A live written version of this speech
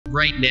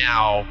Right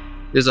now,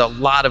 there's a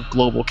lot of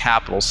global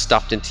capital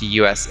stuffed into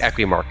U.S.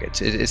 equity markets.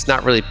 It's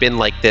not really been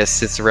like this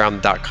since around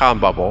the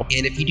dot-com bubble.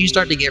 And if you do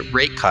start to get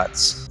rate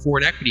cuts,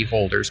 foreign equity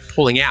holders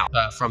pulling out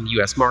from the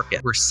U.S.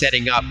 market, we're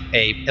setting up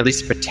at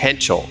least a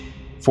potential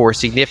for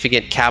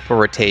significant capital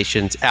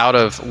rotations out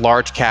of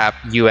large cap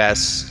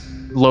U.S.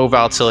 low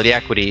volatility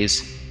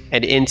equities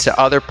and into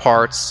other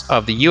parts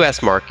of the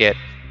U.S. market,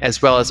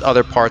 as well as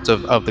other parts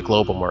of the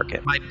global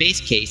market. My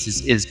base case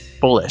is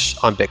bullish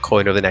on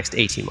Bitcoin over the next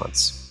 18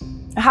 months.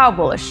 How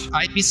bullish?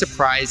 I'd be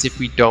surprised if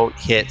we don't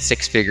hit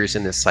six figures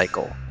in this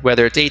cycle.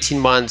 Whether it's 18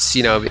 months,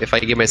 if I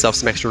give myself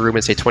some extra room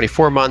and say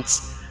 24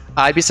 months,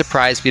 I'd be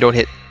surprised if we don't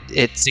hit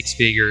six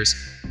figures.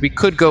 We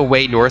could go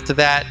way north of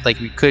that. Like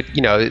we could,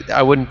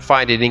 I wouldn't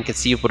find it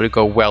inconceivable to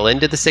go well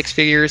into the six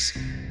figures,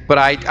 but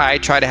I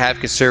try to have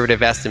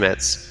conservative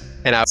estimates.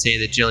 And I would say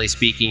that generally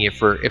speaking,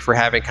 if we're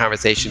having a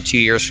conversation 2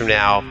 years from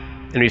now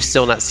and we've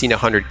still not seen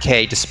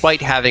 100K,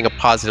 despite having a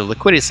positive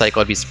liquidity cycle,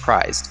 I'd be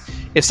surprised.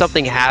 If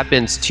something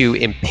happens to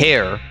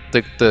impair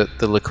the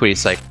liquidity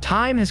cycle.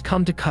 Time has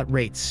come to cut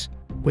rates.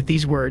 With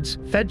these words,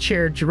 Fed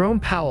Chair Jerome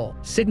Powell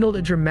signaled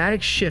a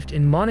dramatic shift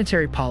in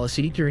monetary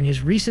policy during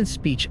his recent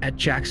speech at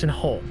Jackson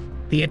Hole.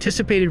 The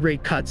anticipated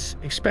rate cuts,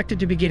 expected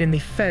to begin in the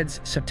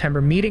Fed's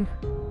September meeting,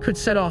 could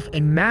set off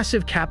a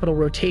massive capital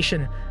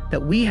rotation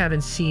that we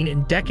haven't seen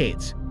in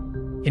decades.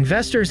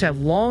 Investors have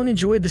long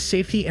enjoyed the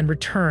safety and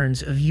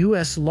returns of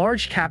U.S.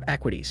 large-cap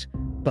equities,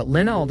 but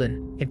Lyn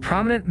Alden, a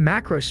prominent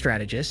macro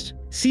strategist,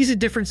 sees a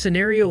different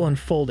scenario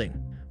unfolding,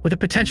 with a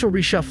potential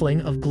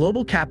reshuffling of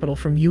global capital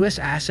from U.S.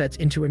 assets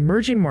into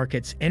emerging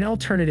markets and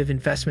alternative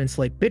investments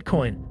like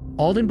Bitcoin.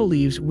 Alden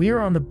believes we are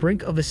on the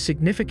brink of a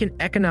significant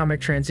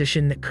economic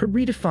transition that could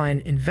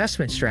redefine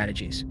investment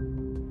strategies.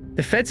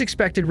 The Fed's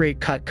expected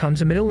rate cut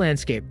comes amid a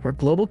landscape where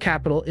global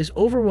capital is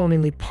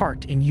overwhelmingly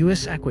parked in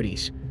U.S.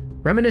 equities,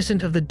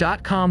 reminiscent of the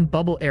dot-com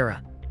bubble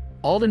era.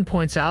 Alden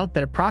points out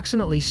that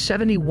approximately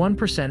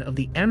 71% of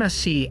the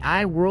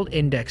MSCI World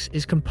Index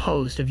is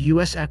composed of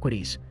U.S.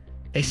 equities,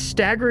 a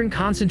staggering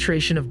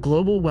concentration of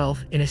global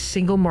wealth in a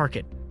single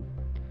market.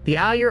 The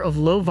allure of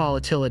low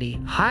volatility,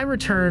 high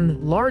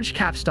return, large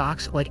cap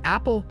stocks like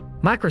Apple,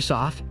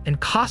 Microsoft, and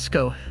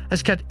Costco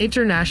has kept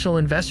international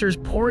investors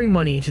pouring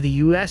money into the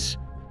U.S.,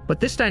 but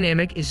this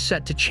dynamic is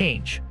set to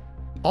change.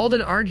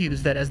 Alden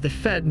argues that as the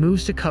Fed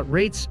moves to cut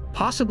rates,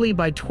 possibly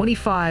by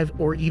 25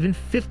 or even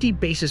 50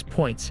 basis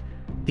points,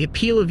 the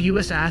appeal of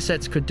U.S.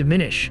 assets could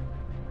diminish.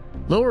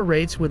 Lower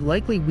rates would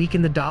likely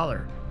weaken the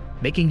dollar,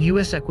 making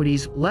U.S.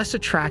 equities less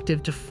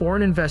attractive to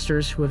foreign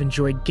investors who have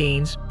enjoyed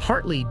gains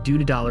partly due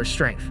to dollar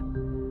strength.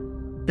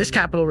 This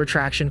capital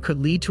retraction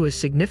could lead to a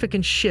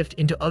significant shift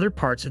into other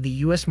parts of the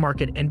U.S.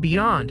 market and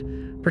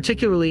beyond,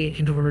 particularly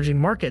into emerging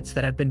markets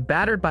that have been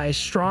battered by a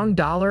strong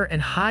dollar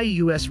and high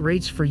U.S.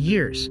 rates for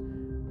years.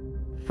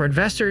 For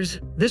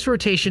investors, this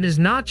rotation is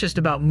not just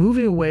about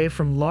moving away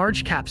from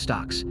large cap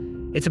stocks.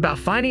 It's about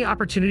finding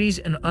opportunities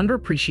in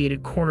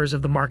underappreciated corners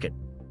of the market.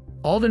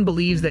 Alden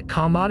believes that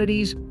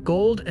commodities,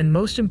 gold, and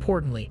most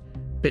importantly,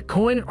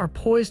 Bitcoin are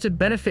poised to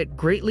benefit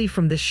greatly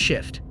from this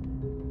shift.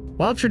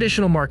 While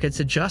traditional markets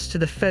adjust to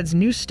the Fed's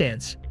new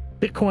stance,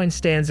 Bitcoin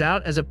stands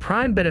out as a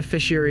prime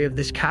beneficiary of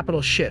this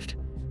capital shift.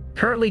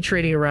 Currently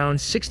trading around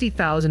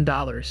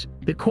 $60,000,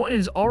 Bitcoin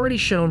has already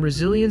shown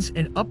resilience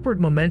and upward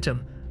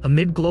momentum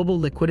amid global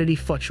liquidity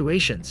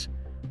fluctuations.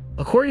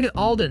 According to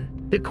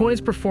Alden,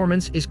 Bitcoin's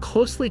performance is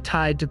closely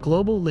tied to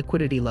global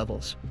liquidity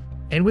levels,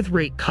 and with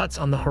rate cuts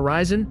on the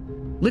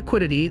horizon,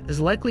 liquidity is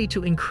likely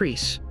to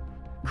increase,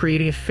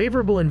 creating a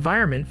favorable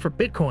environment for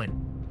Bitcoin.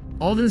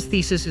 Alden's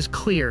thesis is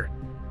clear.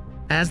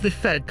 As the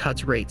Fed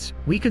cuts rates,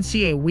 we could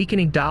see a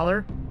weakening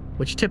dollar,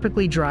 which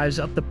typically drives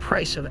up the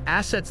price of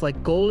assets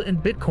like gold and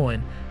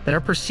Bitcoin that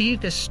are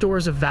perceived as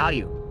stores of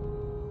value.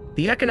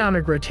 The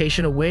economic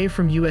rotation away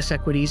from U.S.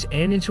 equities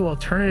and into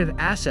alternative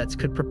assets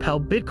could propel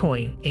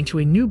Bitcoin into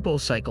a new bull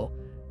cycle,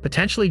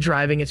 potentially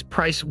driving its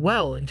price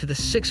well into the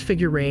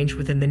six-figure range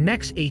within the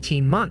next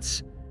 18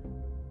 months.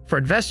 For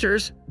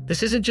investors,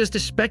 this isn't just a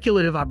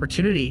speculative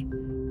opportunity,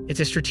 it's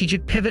a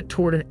strategic pivot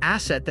toward an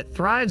asset that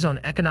thrives on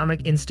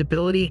economic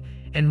instability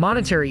and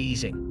monetary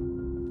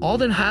easing.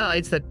 Alden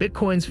highlights that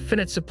Bitcoin's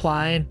finite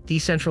supply and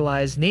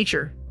decentralized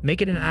nature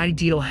make it an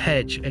ideal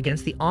hedge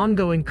against the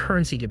ongoing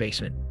currency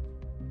debasement.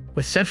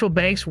 With central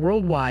banks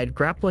worldwide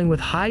grappling with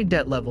high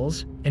debt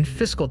levels and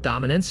fiscal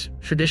dominance,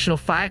 traditional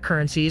fiat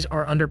currencies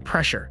are under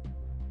pressure.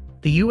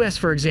 The U.S.,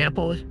 for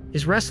example,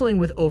 is wrestling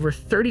with over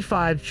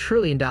 $35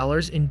 trillion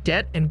in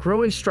debt and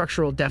growing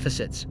structural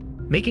deficits,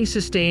 making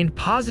sustained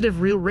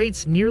positive real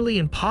rates nearly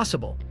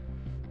impossible.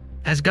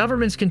 As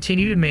governments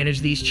continue to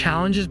manage these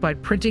challenges by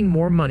printing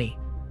more money,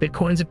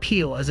 Bitcoin's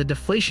appeal as a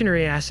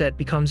deflationary asset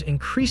becomes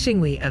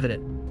increasingly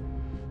evident.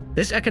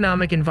 This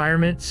economic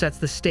environment sets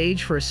the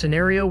stage for a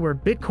scenario where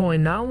Bitcoin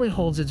not only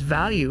holds its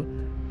value,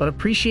 but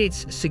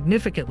appreciates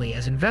significantly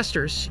as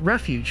investors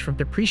refuge from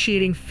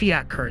depreciating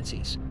fiat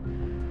currencies.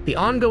 The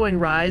ongoing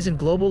rise in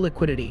global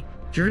liquidity,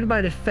 driven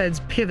by the Fed's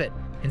pivot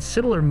and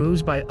similar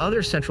moves by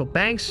other central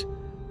banks,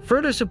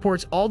 further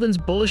supports Alden's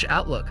bullish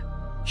outlook.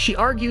 She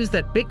argues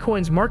that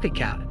Bitcoin's market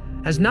cap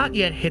has not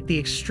yet hit the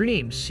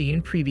extremes seen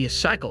in previous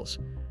cycles,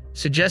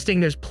 suggesting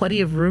there's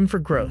plenty of room for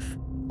growth.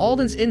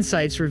 Alden's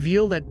insights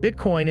reveal that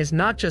Bitcoin is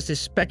not just a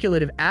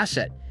speculative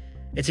asset,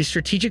 it's a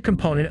strategic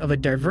component of a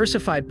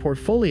diversified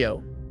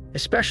portfolio,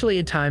 especially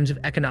in times of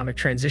economic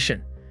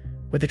transition.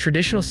 With the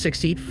traditional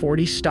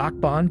 60-40 stock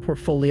bond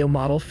portfolio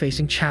model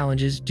facing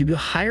challenges due to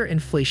higher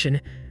inflation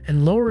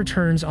and lower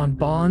returns on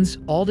bonds,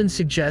 Alden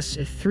suggests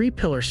a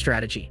three-pillar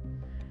strategy: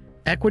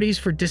 equities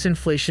for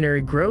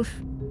disinflationary growth,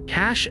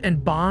 cash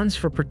and bonds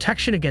for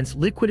protection against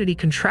liquidity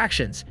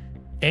contractions,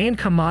 and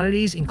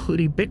commodities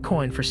including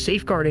Bitcoin for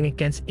safeguarding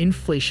against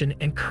inflation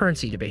and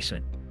currency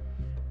debasement.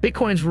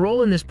 Bitcoin's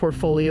role in this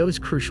portfolio is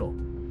crucial.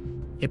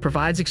 It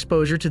provides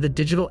exposure to the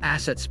digital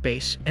asset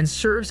space and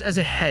serves as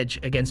a hedge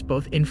against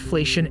both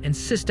inflation and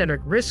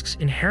systemic risks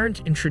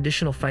inherent in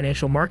traditional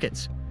financial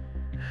markets.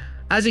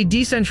 As a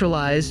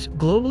decentralized,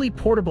 globally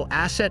portable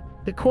asset,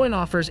 Bitcoin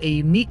offers a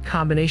unique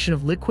combination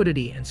of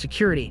liquidity and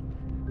security,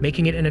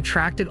 making it an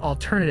attractive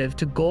alternative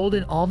to gold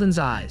in Alden's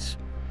eyes.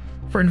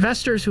 For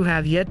investors who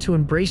have yet to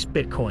embrace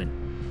Bitcoin,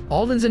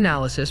 Alden's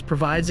analysis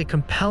provides a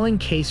compelling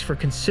case for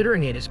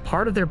considering it as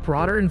part of their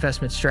broader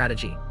investment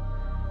strategy.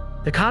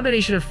 The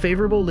combination of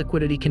favorable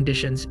liquidity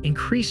conditions,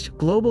 increased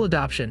global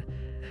adoption,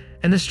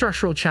 and the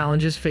structural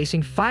challenges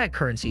facing fiat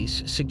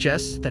currencies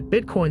suggests that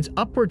Bitcoin's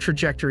upward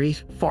trajectory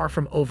is far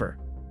from over.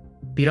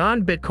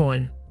 Beyond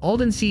Bitcoin,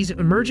 Alden sees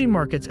emerging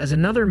markets as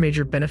another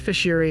major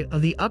beneficiary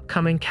of the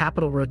upcoming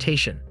capital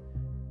rotation.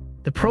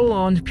 The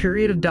prolonged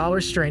period of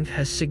dollar strength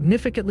has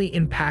significantly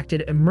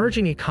impacted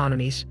emerging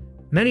economies,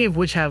 many of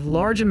which have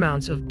large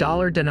amounts of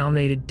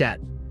dollar-denominated debt.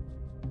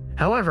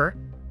 However,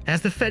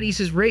 as the Fed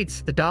eases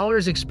rates, the dollar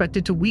is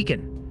expected to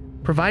weaken,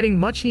 providing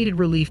much-needed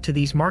relief to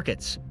these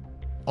markets.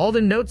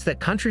 Alden notes that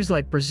countries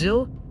like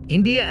Brazil,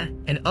 India,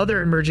 and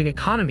other emerging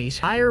economies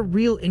have higher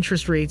real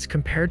interest rates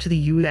compared to the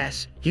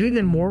US, giving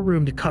them more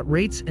room to cut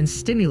rates and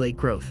stimulate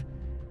growth.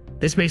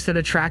 This makes them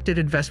attractive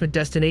investment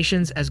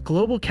destinations as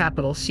global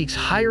capital seeks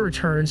higher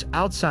returns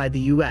outside the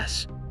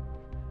US.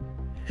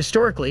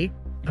 Historically,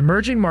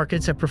 emerging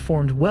markets have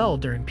performed well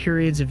during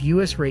periods of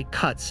US rate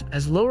cuts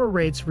as lower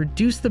rates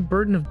reduce the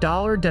burden of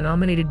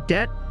dollar-denominated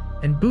debt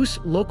and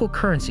boost local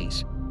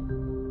currencies.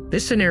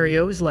 This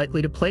scenario is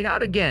likely to play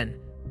out again,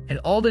 and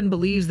Alden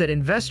believes that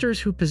investors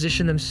who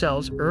position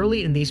themselves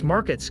early in these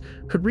markets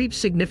could reap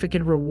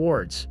significant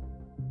rewards.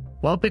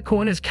 While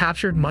Bitcoin has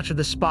captured much of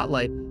the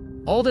spotlight,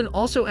 Alden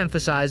also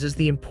emphasizes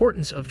the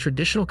importance of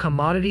traditional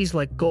commodities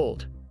like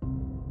gold.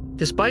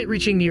 Despite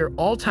reaching near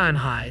all-time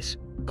highs,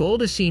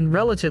 gold has seen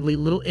relatively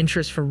little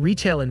interest from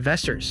retail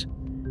investors.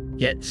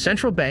 Yet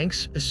central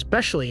banks,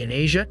 especially in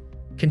Asia,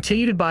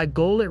 continue to buy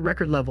gold at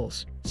record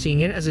levels, seeing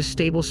it as a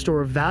stable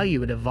store of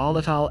value in a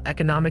volatile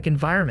economic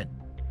environment.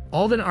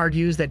 Alden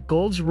argues that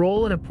gold's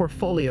role in a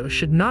portfolio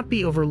should not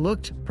be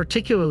overlooked,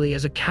 particularly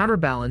as a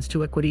counterbalance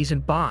to equities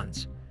and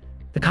bonds.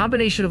 The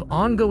combination of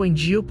ongoing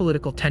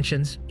geopolitical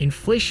tensions,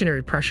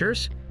 inflationary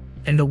pressures,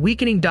 and the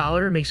weakening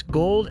dollar makes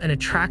gold an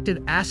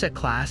attractive asset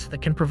class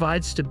that can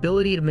provide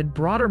stability amid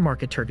broader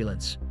market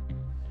turbulence.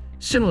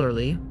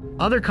 Similarly,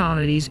 other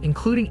commodities,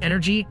 including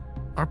energy,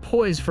 are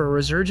poised for a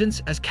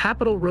resurgence as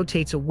capital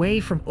rotates away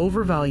from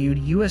overvalued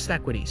U.S.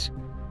 equities.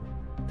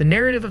 The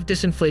narrative of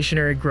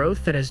disinflationary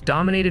growth that has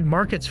dominated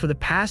markets for the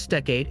past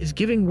decade is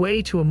giving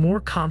way to a more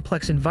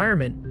complex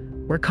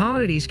environment where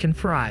commodities can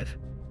thrive.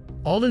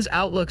 Alden's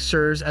outlook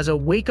serves as a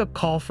wake-up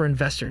call for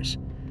investors.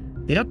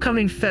 The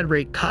upcoming Fed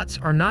rate cuts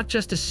are not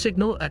just a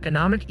signal of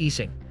economic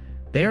easing.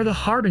 They are the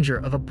harbinger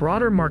of a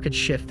broader market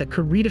shift that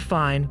could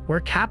redefine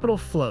where capital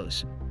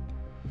flows.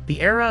 The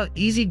era of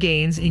easy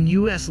gains in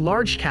U.S.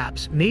 large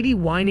caps may be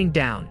winding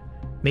down,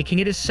 making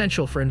it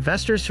essential for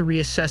investors to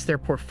reassess their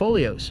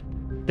portfolios.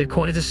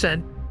 Bitcoin's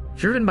ascent,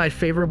 driven by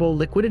favorable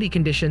liquidity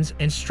conditions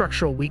and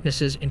structural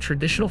weaknesses in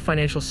traditional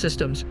financial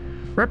systems,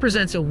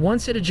 represents a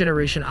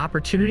once-in-a-generation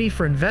opportunity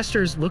for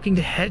investors looking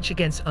to hedge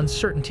against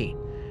uncertainty.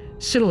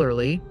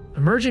 Similarly,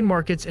 emerging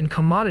markets and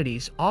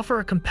commodities offer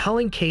a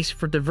compelling case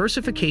for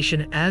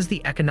diversification as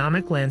the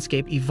economic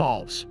landscape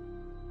evolves.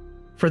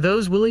 For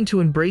those willing to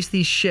embrace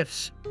these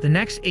shifts, the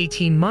next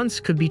 18 months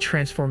could be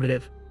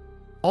transformative.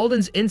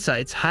 Alden's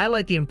insights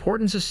highlight the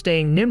importance of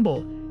staying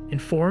nimble,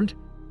 informed,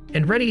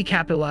 and ready to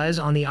capitalize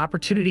on the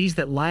opportunities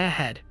that lie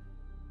ahead.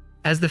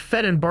 As the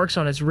Fed embarks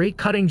on its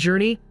rate-cutting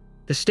journey,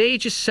 the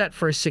stage is set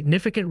for a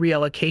significant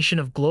reallocation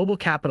of global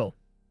capital,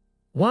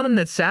 one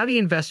that savvy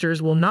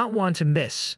investors will not want to miss.